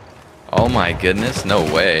 Oh my goodness, no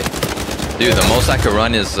way. Dude, the most I could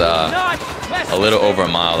run is Not a little over a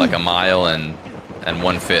mile, like a mile and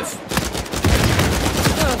 1/5.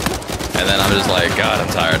 And then I'm just like, God, I'm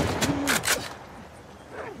tired.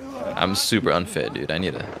 I'm super unfit, dude. I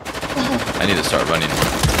need to start running more.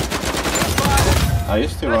 I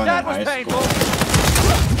used to run That in was high painful. school.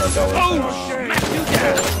 Like I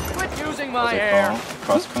was, Quit using what's my it hair. called?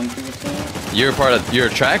 Cross country or something? You're a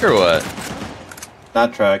track or what?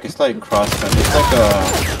 Not track, it's like cross country. It's like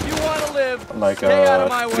You want to live? like Stay out of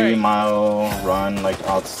my a way. 3-mile run like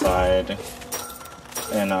outside.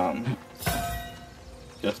 And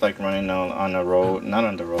just like running on the road, not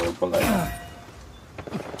on the road, but like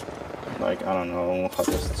I don't know how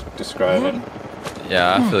to describe it.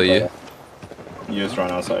 Yeah, I feel you. You just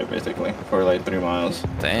run outside basically for like 3 miles.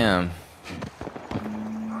 Damn.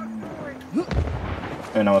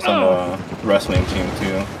 And I was on the wrestling team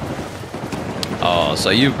too. Oh, so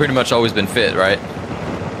you've pretty much always been fit, right?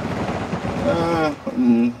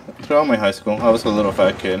 Throughout my high school, I was a little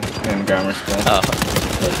fat kid in grammar school. Oh.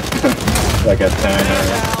 Like at 10 or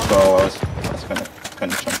 12, I was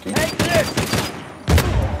kind of chunky. Take this.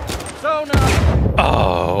 So now.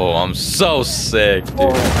 Oh, I'm so sick,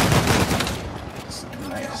 dude.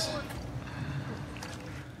 Nice.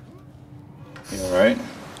 You alright?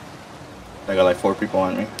 I got like 4 people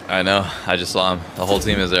on me. I know. I just saw him. The whole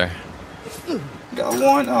team is there. Got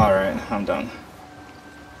 1. Alright, I'm done.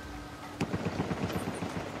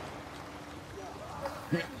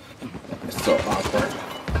 It's so awkward.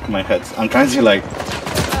 I'm trying to like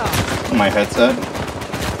my headset.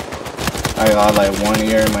 I got like one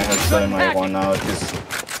ear in my headset and like one out because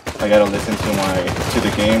I gotta listen to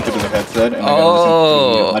the game through the headset and I gotta listen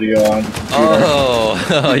to the audio on the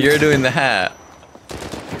computer. Oh, you're doing that.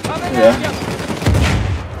 Yeah.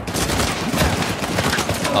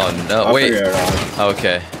 Oh no! I'll Wait. figure it out.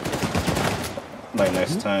 Okay. Like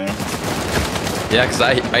next time. Yeah, cause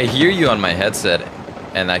I hear you on my headset,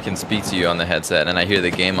 and I can speak to you on the headset, and I hear the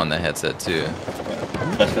game on the headset too.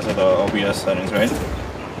 Yeah. That's because of the OBS settings, right?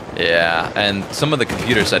 Yeah, and some of the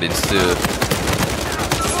computer settings too.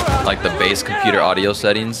 Like the base computer audio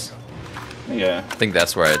settings. Yeah. I think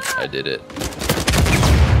that's where I did it.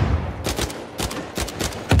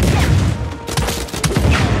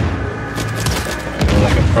 You're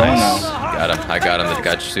like a pro Nice. now. Got him. I got him. The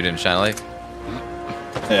guy shooting Shanley.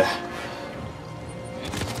 Yeah.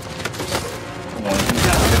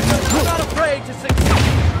 I'm not afraid to succeed.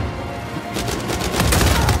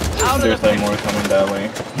 There's like more coming that way.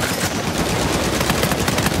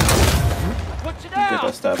 Put you Get down.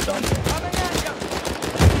 that stab done. Coming at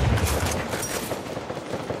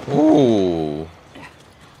you. Ooh.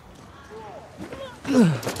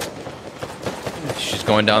 She's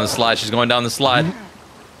going down the slide. She's going down the slide.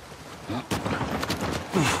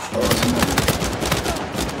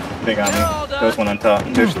 They got me. There's one on top.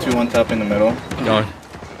 There's 2 on top in the middle. Going.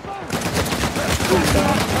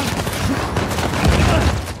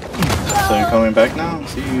 So you're coming back now?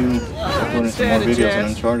 See you uploading some more videos on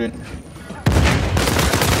Uncharted.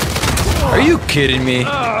 Are you kidding me?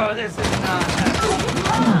 Oh, this is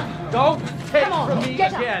not. Don't take from me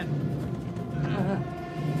get up. again.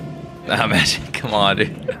 Nah, man. Come on,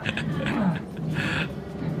 dude. I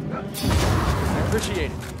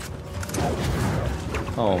appreciate it.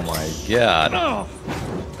 Oh my god. Oh.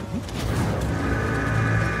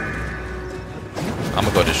 I'm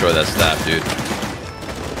gonna go destroy that staff, dude.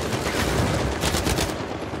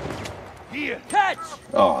 Here, catch.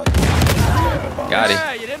 Oh. Got him.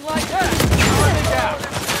 Yeah, you didn't like that.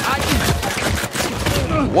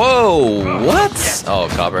 Whoa, what? Oh,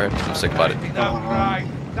 Copperhead. I'm sick about it.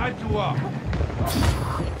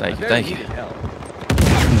 Thank you, thank you.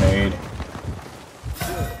 Made.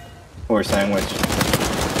 Or sandwich.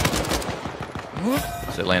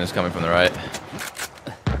 Atlanta's coming from the right.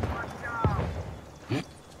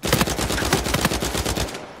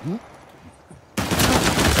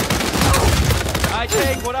 I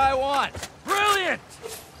take what I want. Brilliant.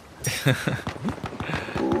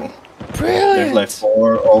 Ooh. There's like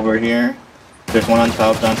 4 over here. There's one on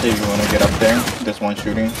top, Dante, if you want to get up there. There's one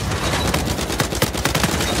shooting.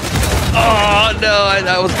 Oh no,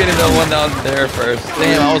 I was getting the one down there first.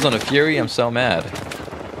 Damn, I was on a Fury. I'm so mad.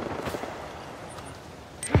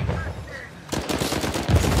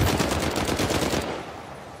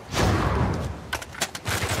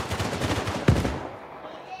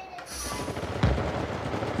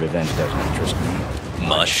 Revenge doesn't interest me.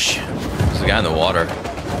 Mush. There's a guy in the water.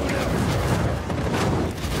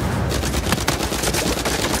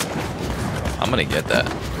 I'm gonna get that.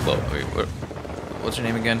 Whoa, wait, what's your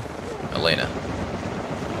name again? Elena.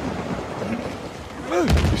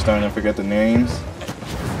 You're starting to forget the names.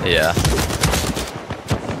 Yeah.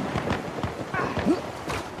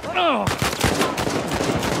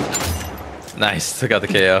 Nice, took out the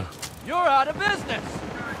KO. You're out of business.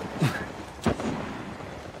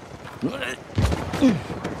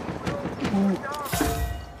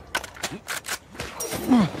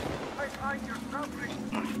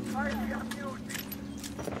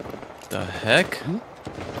 The heck?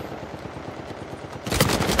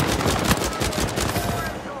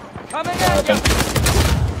 Coming at you.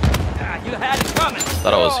 Ah, you had it coming.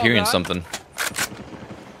 Thought I was hearing something.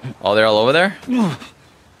 Oh, they're all over there?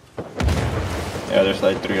 Yeah, there's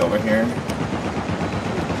like 3 over here.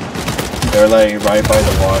 They're like right by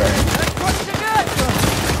the water.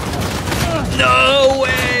 No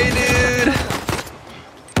way, dude.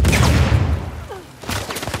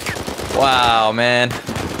 Wow, man.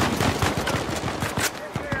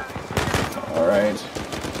 Alright.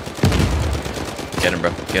 Get him,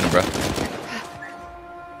 bro. Get him, bro.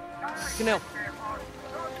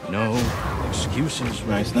 No excuses.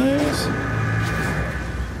 Nice, nice.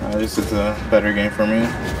 This is a better game for me.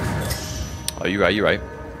 Oh, you're right. You're right.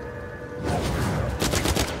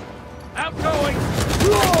 Outgoing.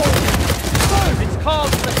 It's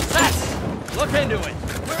called success. Look into it.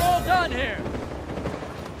 We're all done here.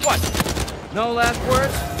 What? No last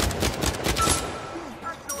words?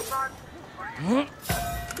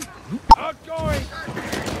 Outgoing.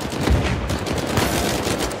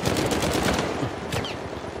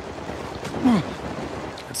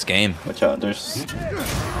 It's game. Watch out, there's... Still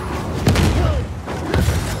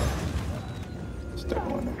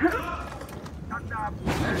one.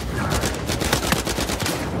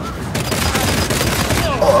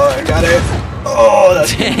 Oh, I got it! Oh,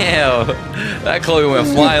 that's... Damn. That Chloe went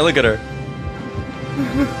flying. Look at her.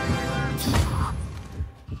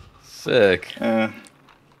 Sick.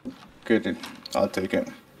 Good. I'll take it.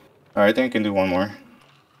 Alright, I think I can do one more.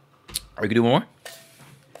 Are you gonna do one more?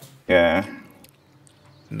 Yeah.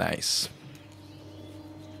 Nice.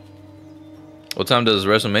 What time does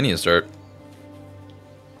WrestleMania start?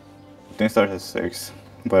 I think it starts at 6,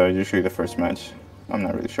 but usually the first match. I'm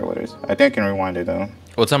not really sure what it is. I think I can rewind it though.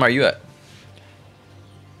 What time are you at?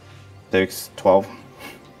 6:12.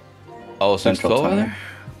 Oh, Central 6:12 time. there?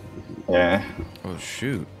 Yeah. Oh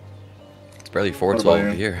shoot. It's barely What about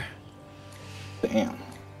 4:12 you? here. Damn.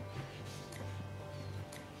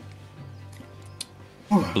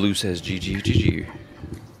 Blue says GG, GG.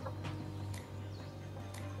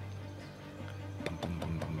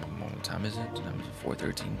 What time is it? Time is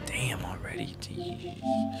 4:13. Damn, already. Jeez.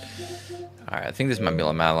 Alright, I think this might be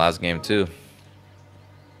my last game too.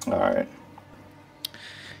 Alright.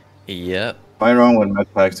 Yep. I run with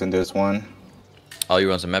med packs in this one. Oh, you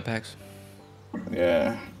run some med packs?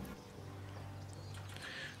 Yeah.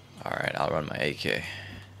 Alright, I'll run my AK.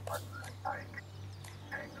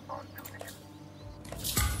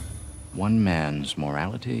 One man's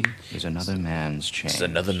morality is another man's change. It's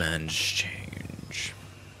another man's change.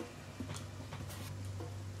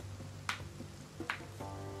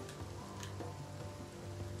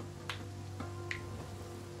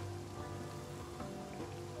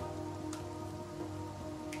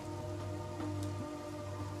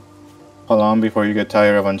 How long before you get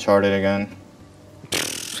tired of Uncharted again?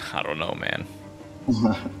 I don't know, man.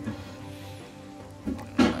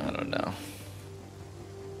 I don't know.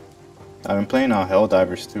 I've been playing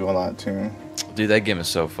Helldivers 2 a lot too. Dude, that game is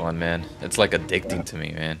so fun, man. It's like addicting to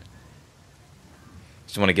me, man.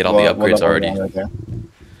 Just want to get all the What upgrades level are already. you on right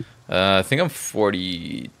there? I think I'm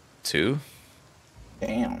 42.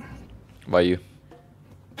 Damn. What about you?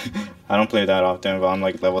 I don't play that often, but I'm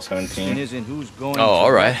like level It 17. isn't who's going Oh, to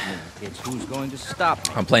alright. help me, it's who's going to stop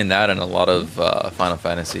me. I'm playing that and a lot of Final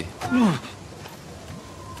Fantasy.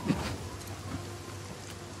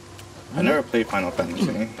 I never played Final Fantasy.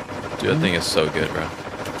 Dude, that thing is so good, bro.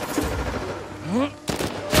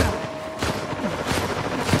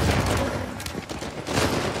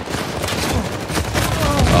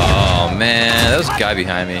 Oh, man. That was a guy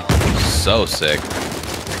behind me. So sick.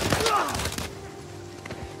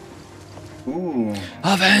 Ooh.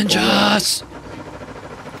 Avenge us!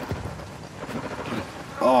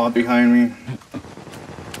 Oh, behind me.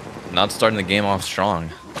 Not starting the game off strong.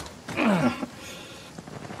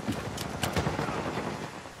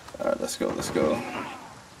 Alright, let's go, let's go.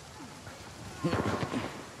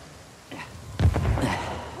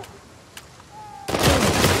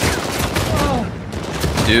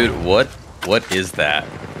 Dude, what is that?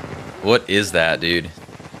 What is that, dude?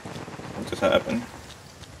 What just happened?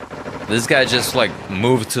 This guy just like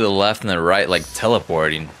moved to the left and the right, like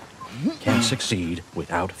teleporting. Can succeed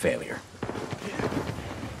without failure.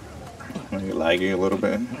 Maybe laggy a little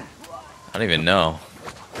bit. I don't even know.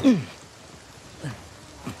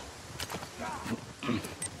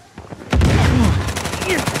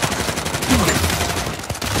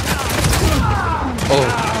 Oh,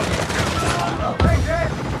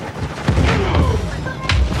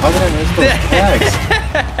 How did I miss those tags?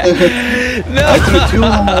 no! I threw 2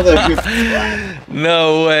 of them out there.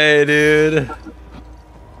 No way, dude.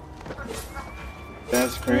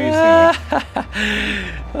 That's crazy.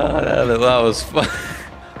 Oh, that was fun.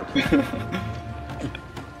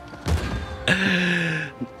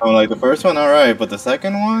 I'm like, the first one, alright, but the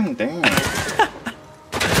second one? Damn.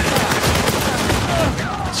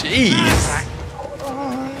 Jeez.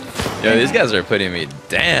 Yo, these guys are putting me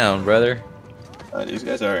down, brother. These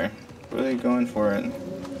guys are really going for it.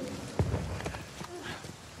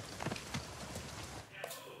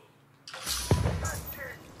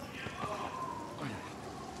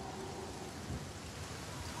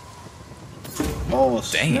 Oh,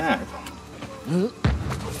 dang snap.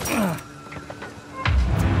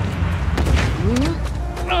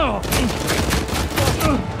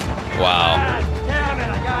 Wow. Damn it,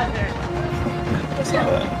 I got there. I saw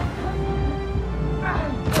that.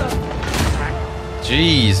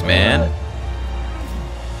 Jeez, man. I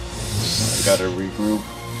gotta regroup.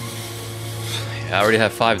 I already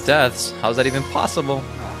have 5 deaths. How's that even possible?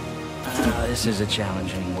 This is a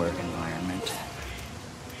challenging work environment.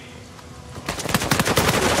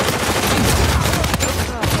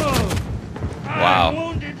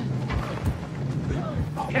 Wow.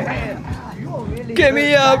 Get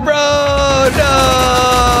me up, bro!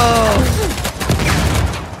 No!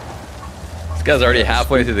 This guy's already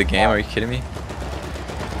halfway through the game. Are you kidding me?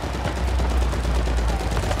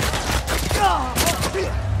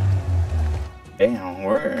 Damn,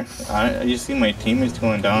 where? You see my teammates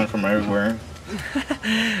going down from everywhere.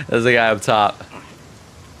 There's a guy up top.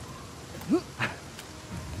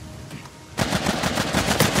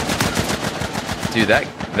 Dude,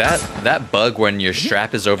 that bug when your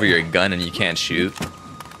strap is over your gun and you can't shoot.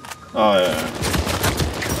 Oh yeah.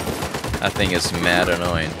 That thing is mad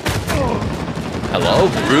annoying. Hello,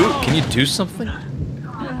 brute? Can you do something?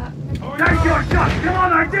 Take your shot! Come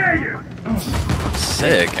on, I dare you!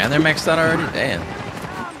 Sick. And they're maxed out already? Damn.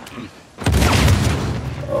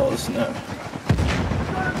 Oh snap.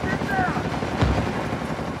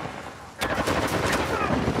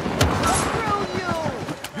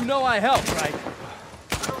 You know I helped, right?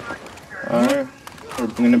 Alright, we're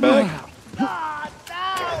bringing it back.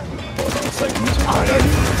 Hold on a second.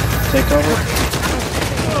 Take over.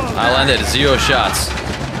 I landed 0 shots. I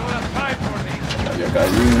got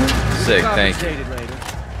you. Sick, thank you. Compensated later.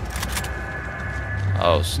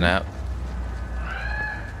 Oh, snap.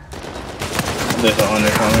 There's a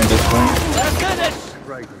hunter coming this way. Let's finish!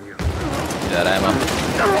 That ammo.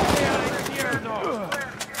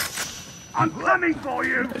 I'm coming for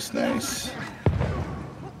you! That's nice.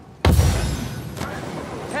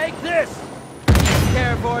 Take this!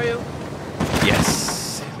 Care for you?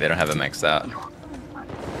 Yes. They don't have it maxed out.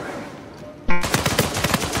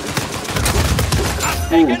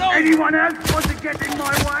 Anyone else want to get in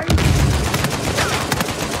my way?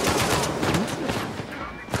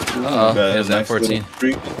 Uh-oh, Got a there's that 14. little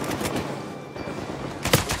streak.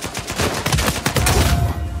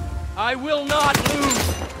 I will not lose!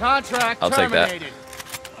 Contract I'll take that. terminated.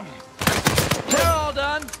 They're all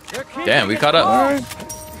done. They're keeping Damn, we it caught up. Alright.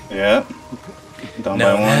 Yeah. Done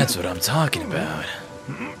No, by one. that's what I'm talking about.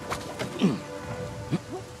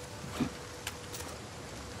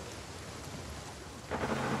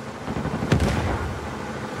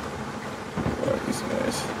 Where are these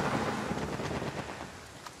guys?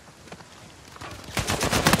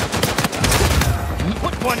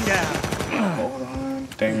 Put one down. Hold on.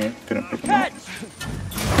 Dang it. Couldn't pick them up. Catch!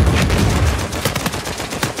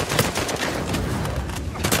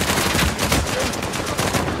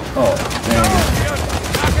 Oh, dang.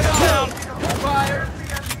 Knock it down! Fire!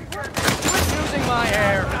 Quit using my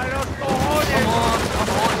air! Come on, come on.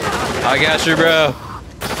 I got you, bro.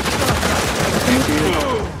 Thank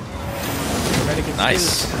you.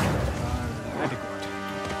 Nice.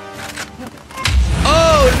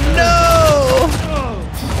 Oh, no!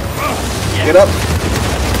 Get up.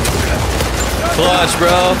 Clutch,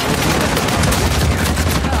 bro.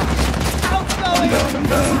 I'm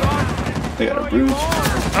down. They got a brute.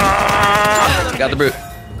 Got the brute.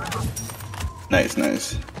 Nice,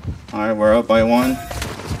 nice. Alright, we're up by 1.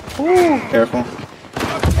 Ooh, careful.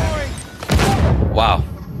 Wow.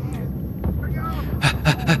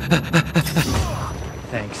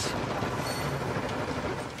 Thanks.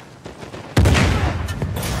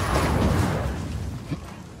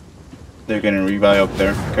 They're getting revive up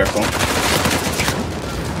there. Careful.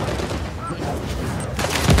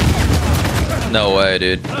 No way,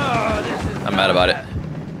 dude. I'm mad about it.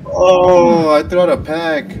 Oh, I threw out a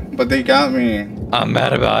pack, but they got me. I'm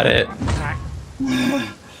mad about it.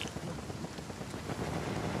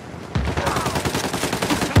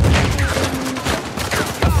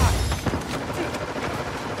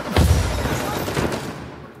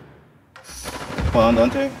 Hold on,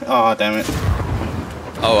 don't they? Oh, damn it.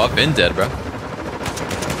 Oh, I've been dead, bro.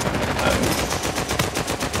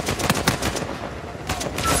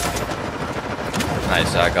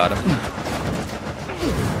 Nice, I got him.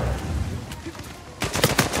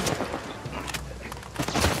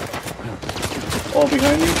 Oh,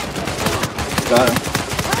 behind you. Got him.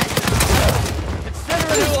 Consider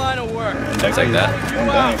a new line of work. Looks like that. One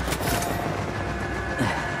guy.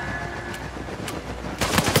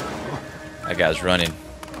 That guy's running.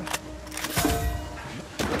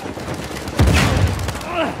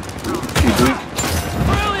 He's weak.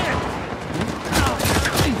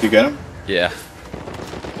 You get him? Yeah.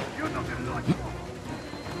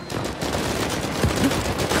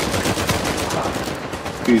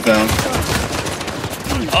 He's down.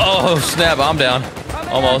 Oh snap! I'm down.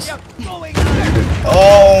 Almost.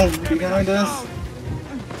 Oh, behind us.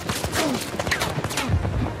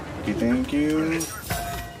 Thank you.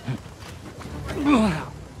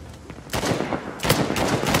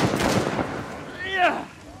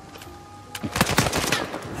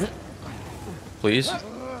 Please.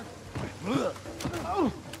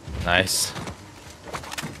 Nice.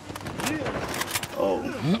 Oh,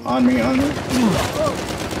 on me, on me.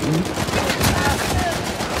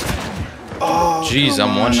 Oh, Jeez,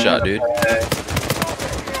 I'm one shot, dude.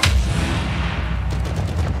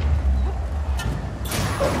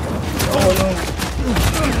 Oh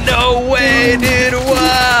no. No way, dude!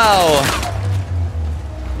 Wow.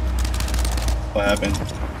 What happened?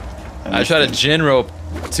 I tried to gin rope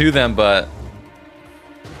to them, but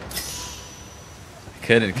I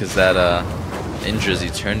couldn't because that Indra's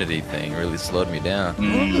Eternity thing really slowed me down.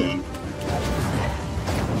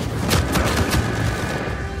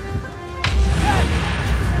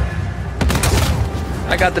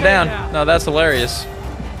 I got the down. No, that's hilarious.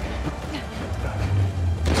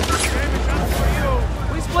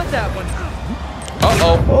 We split that one.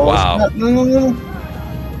 Uh-oh. Oh, Wow. snap. No, no, no.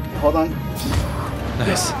 Hold on.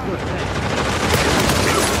 Nice.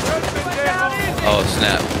 Oh,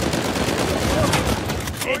 snap.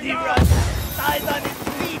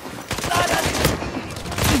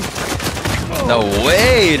 No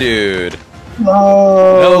way, dude.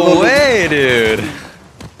 No. No way, dude.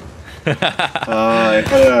 I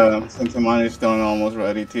had a Sentimani stone almost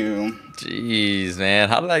ready too. Jeez, man.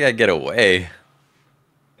 How did that guy get away?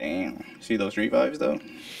 Damn. See those revives though?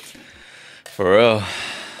 For real.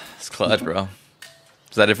 It's clutch, bro.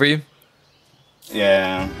 Is that it for you?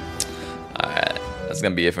 Yeah. Alright. That's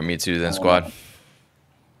gonna be it for me too then, squad.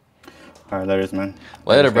 Alright, there it is, man.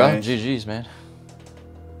 Later, bro. Guys. GG's, man.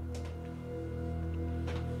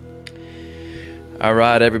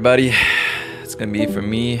 Alright, everybody. It's gonna be it for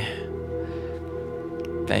me.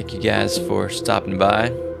 Thank you guys for stopping by.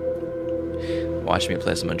 Watching me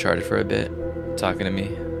play some Uncharted for a bit. Talking to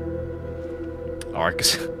me.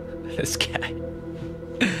 Arcus. This guy.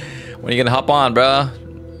 When are you gonna hop on, bro?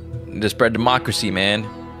 To spread democracy, man.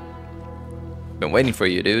 Been waiting for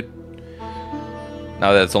you, dude.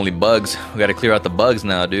 Now that it's only bugs, we gotta clear out the bugs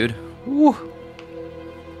now, dude. Woo.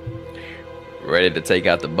 Ready to take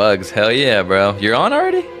out the bugs. Hell yeah, bro. You're on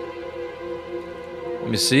already? Let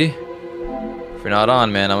me see. If you're not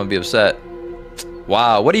on, man, I'm gonna be upset.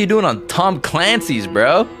 Wow, what are you doing on Tom Clancy's,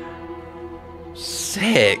 bro?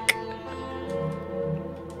 Sick.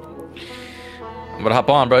 I'm gonna hop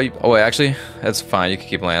on, bro. Oh, wait, actually, that's fine. You can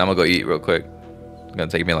keep playing. I'm gonna go eat real quick. It's gonna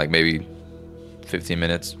take me like maybe 15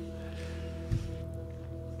 minutes.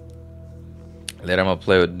 Later, I'm gonna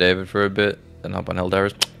play with David for a bit, then hop on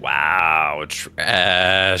Helldivers. Wow,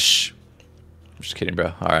 trash. I'm just kidding,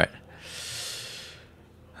 bro. All right.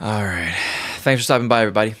 All right. Thanks for stopping by,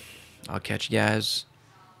 everybody. I'll catch you guys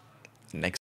next